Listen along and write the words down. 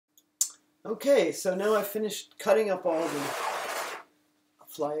Okay, so now I've finished cutting up all the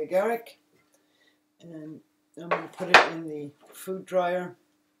fly agaric, and I'm going to put it in the food dryer.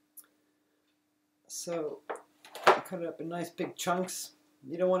 So I cut it up in nice big chunks.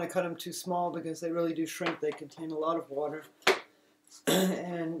 You don't want to cut them too small because they really do shrink. They contain a lot of water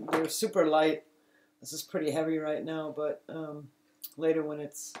and they're super light. This is pretty heavy right now, but later when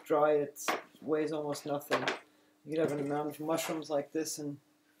it's dry it weighs almost nothing. You could have an amount of mushrooms like this and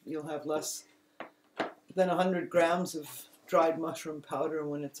you'll have less than 100 grams of dried mushroom powder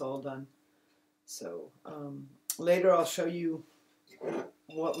when it's all done. So later I'll show you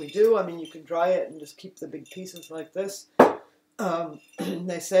what we do. I mean, you can dry it and just keep the big pieces like this.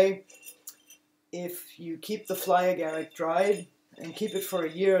 They say if you keep the fly agaric dried and keep it for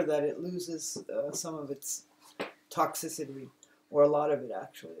a year that it loses some of its toxicity, or a lot of it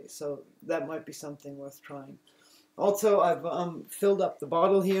actually. So that might be something worth trying. Also, I've filled up the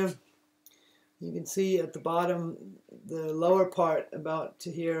bottle here. You can see at the bottom, the lower part about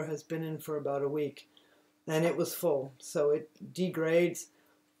to here has been in for about a week, and it was full. So it degrades,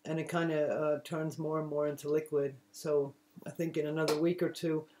 and it kind of turns more and more into liquid. So I think in another week or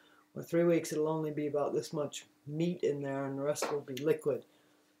 2 or 3 weeks, it'll only be about this much meat in there, and the rest will be liquid.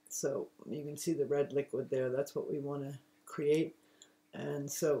 So you can see the red liquid there. That's what we want to create.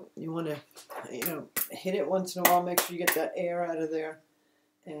 And so you want to, hit it once in a while. Make sure you get that air out of there,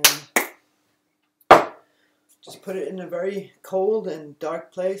 and just put it in a very cold and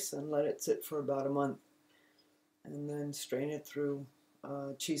dark place and let it sit for about a month. And then strain it through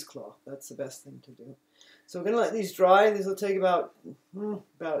cheesecloth. That's the best thing to do. So we're going to let these dry. These will take about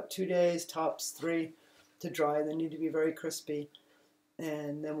 2 days, tops 3, to dry. They need to be very crispy.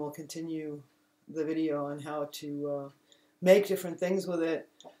 And then we'll continue the video on how to make different things with it,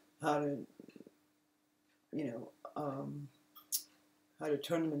 how to, how to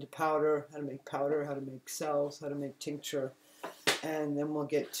turn them into powder, how to make cells, how to make tincture, and then we'll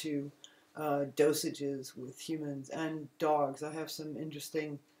get to dosages with humans and dogs. I have some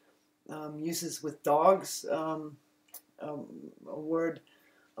interesting uses with dogs. A word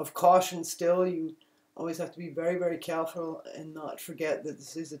of caution still, you always have to be very, very careful and not forget that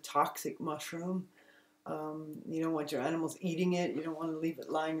this is a toxic mushroom. You don't want your animals eating it. You don't want to leave it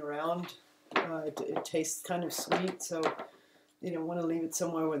lying around. It tastes kind of sweet, so you don't want to leave it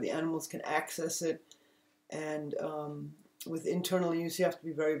somewhere where the animals can access it. And with internal use, you have to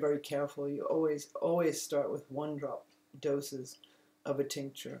be very, very careful. You always start with 1-drop doses of a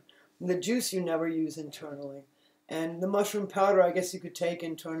tincture. And the juice you never use internally. And the mushroom powder, I guess you could take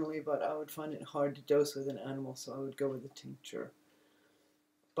internally, but I would find it hard to dose with an animal, so I would go with a tincture.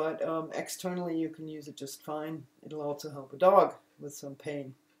 But externally, you can use it just fine. It'll also help a dog with some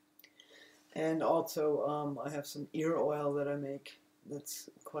pain. And also, I have some ear oil that I make that's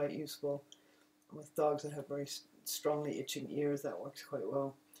quite useful with dogs that have very strongly itching ears. That works quite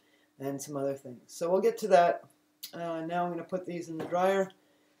well. And some other things. So we'll get to that. Now I'm going to put these in the dryer,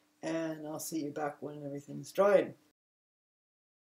 and I'll see you back when everything's dried.